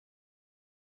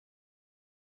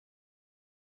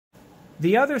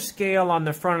The other scale on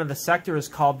the front of the sector is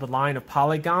called the Line of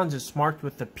Polygons. It's marked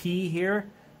with the P here.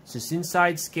 It's this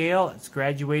inside scale. It's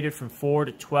graduated from 4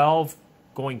 to 12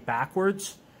 going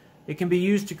backwards. It can be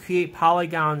used to create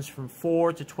polygons from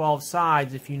 4 to 12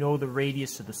 sides if you know the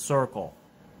radius of the circle.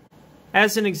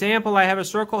 As an example, I have a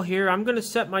circle here. I'm going to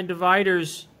set my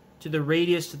dividers to the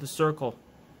radius of the circle.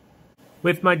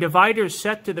 With my dividers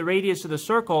set to the radius of the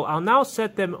circle, I'll now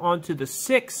set them onto the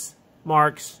 6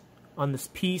 marks on this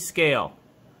P scale.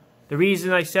 The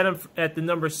reason I set them at the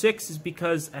number 6 is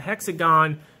because a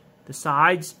hexagon, the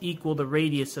sides equal the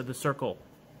radius of the circle.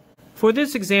 For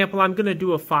this example, I'm going to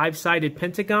do a 5-sided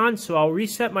pentagon, so I'll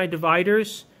reset my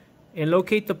dividers and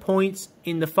locate the points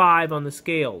in the 5 on the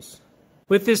scales.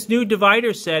 With this new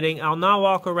divider setting, I'll now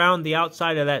walk around the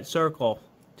outside of that circle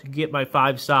to get my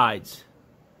 5 sides.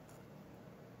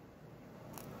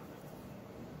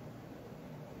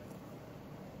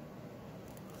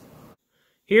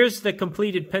 Here's the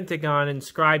completed pentagon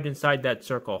inscribed inside that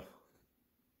circle.